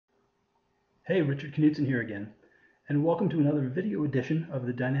Hey, Richard Knudsen here again, and welcome to another video edition of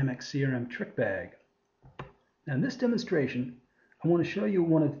the Dynamics CRM Trick Bag. Now in this demonstration, I want to show you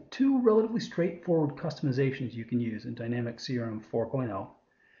one of two relatively straightforward customizations you can use in Dynamics CRM 4.0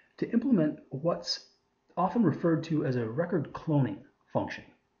 to implement what's often referred to as a record cloning function.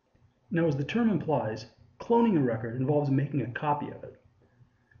 Now as the term implies, cloning a record involves making a copy of it.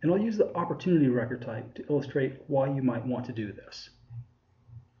 And I'll use the opportunity record type to illustrate why you might want to do this.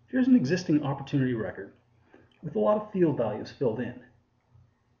 Here's an existing opportunity record with a lot of field values filled in.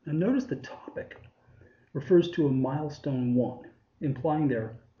 Now notice the topic refers to a milestone 1, implying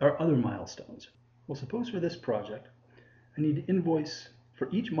there are other milestones. Well, suppose for this project, I need to invoice for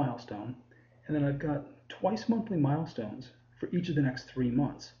each milestone, and then I've got twice monthly milestones for each of the next 3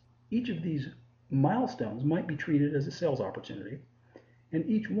 months. Each of these milestones might be treated as a sales opportunity, and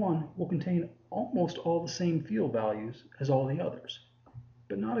each one will contain almost all the same field values as all the others.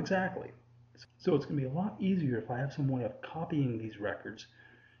 But not exactly. So it's going to be a lot easier if I have some way of copying these records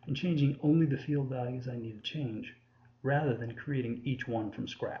and changing only the field values I need to change, rather than creating each one from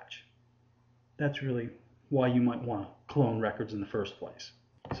scratch. That's really why you might want to clone records in the first place.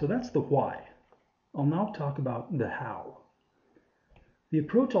 So that's the why. I'll now talk about the how. The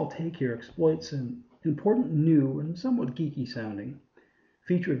approach I'll take here exploits an important new and somewhat geeky sounding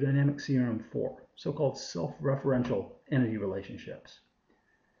feature of Dynamics CRM 4, so-called self-referential entity relationships.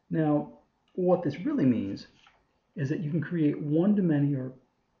 Now, what this really means is that you can create one-to-many or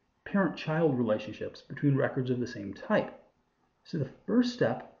parent-child relationships between records of the same type. So the first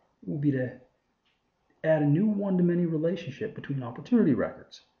step will be to add a new one-to-many relationship between opportunity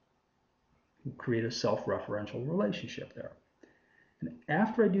records. We'll create a self-referential relationship there. And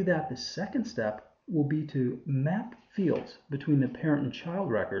after I do that, the second step will be to map fields between the parent and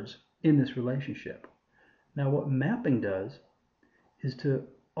child records in this relationship. Now, what mapping does is to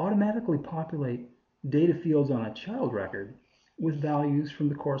automatically populate data fields on a child record with values from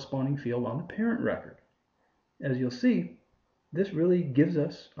the corresponding field on the parent record. As you'll see, this really gives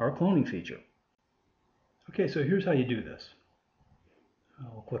us our cloning feature. Okay, so here's how you do this.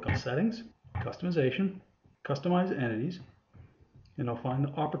 I'll click on Settings, Customization, Customize Entities, and I'll find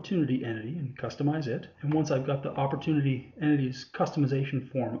the Opportunity Entity and customize it. And once I've got the Opportunity Entities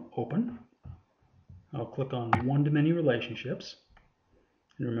customization form open, I'll click on One-to-Many Relationships.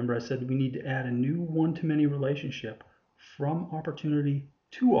 And remember, I said we need to add a new one-to-many relationship from opportunity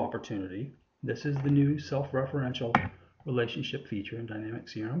to opportunity. This is the new self-referential relationship feature in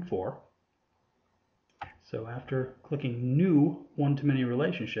Dynamics CRM 4. So after clicking New One-to-Many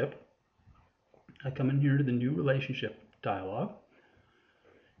Relationship, I come in here to the New Relationship dialog,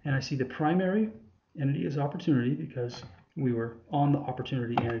 and I see the primary entity is opportunity because we were on the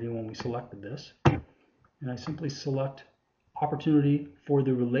opportunity entity when we selected this. And I simply select opportunity for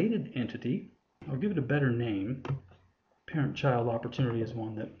the related entity. I'll give it a better name. Parent-child opportunity is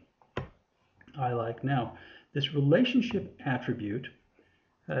one that I like. Now, this relationship attribute,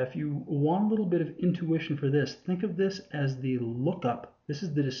 if you want a little bit of intuition for this, think of this as the lookup. This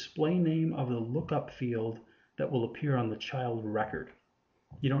is the display name of the lookup field that will appear on the child record.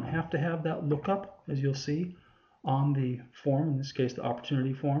 You don't have to have that lookup, as you'll see, on the form, in this case the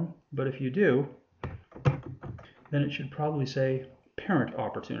opportunity form, but if you do, then it should probably say parent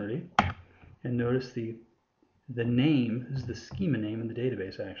opportunity. And notice the name, this is the schema name in the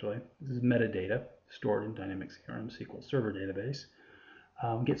database actually. This is metadata stored in Dynamics CRM SQL Server database.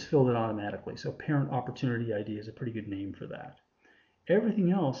 Gets filled in automatically. So parent opportunity ID is a pretty good name for that.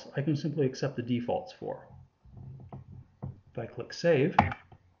 Everything else I can simply accept the defaults for. If I click Save,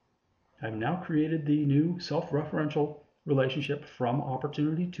 I've now created the new self-referential relationship from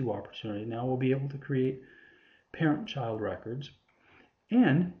opportunity to opportunity. Now we'll be able to create parent-child records,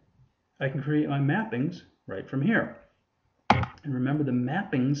 and I can create my mappings right from here. And remember, the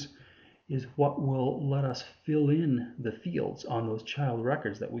mappings is what will let us fill in the fields on those child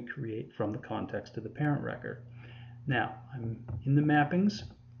records that we create from the context of the parent record. Now, I'm in the mappings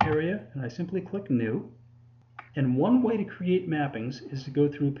area, and I simply click New. And one way to create mappings is to go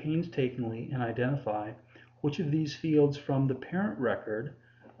through painstakingly and identify which of these fields from the parent record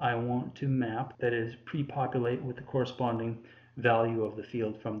I want to map, that is, pre-populate with the corresponding value of the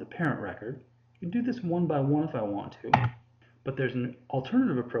field from the parent record. You can do this one by one if I want to, but there's an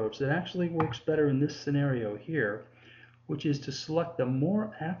alternative approach that actually works better in this scenario here, which is to select the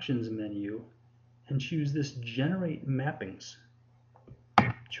More Actions menu and choose this Generate Mappings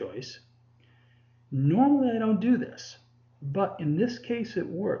choice. Normally I don't do this, but in this case it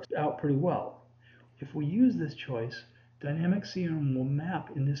works out pretty well. If we use this choice, Dynamics CRM will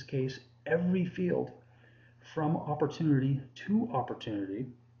map, in this case, every field from opportunity to opportunity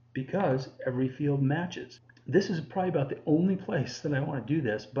because every field matches. This is probably about the only place that I want to do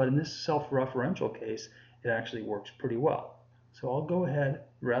this, but in this self-referential case, it actually works pretty well. So I'll go ahead,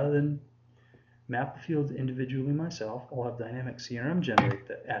 rather than map the fields individually myself, I'll have Dynamics CRM generate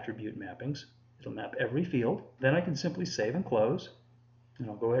the attribute mappings. It'll map every field. Then I can simply save and close. And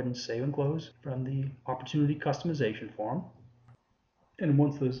I'll go ahead and save and close from the opportunity customization form. And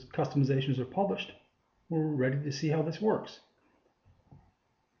once those customizations are published, we're ready to see how this works.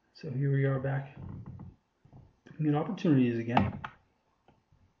 So here we are back looking at opportunities again.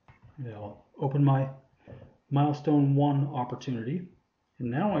 And I'll open my milestone 1 opportunity. And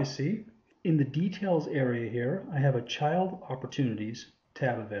now I see in the details area here, I have a child opportunities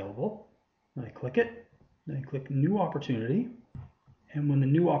tab available. And I click it, then I click new opportunity. And when the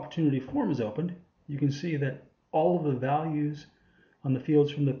new opportunity form is opened, you can see that all of the values on the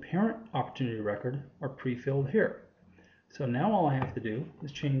fields from the parent opportunity record are pre-filled here. So now all I have to do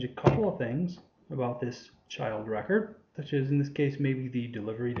is change a couple of things about this child record, such as in this case maybe the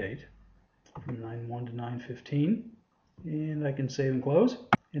delivery date from 9/1 to 9/15, and I can save and close.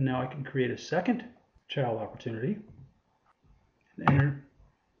 And now I can create a second child opportunity and enter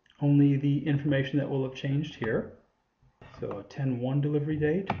only the information that will have changed here. So a 10/1 delivery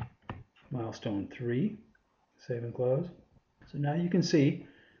date, milestone 3, save and close. So now you can see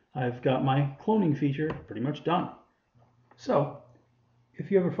I've got my cloning feature pretty much done. So if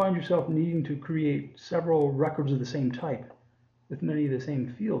you ever find yourself needing to create several records of the same type with many of the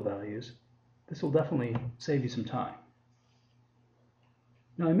same field values, this will definitely save you some time.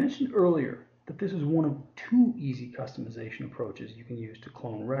 Now I mentioned earlier that this is one of 2 easy customization approaches you can use to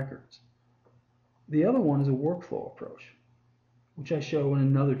clone records. The other one is a workflow approach, which I show in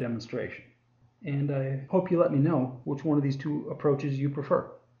another demonstration. And I hope you let me know which one of these 2 approaches you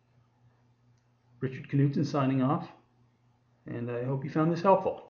prefer. Richard Knudsen signing off, and I hope you found this helpful.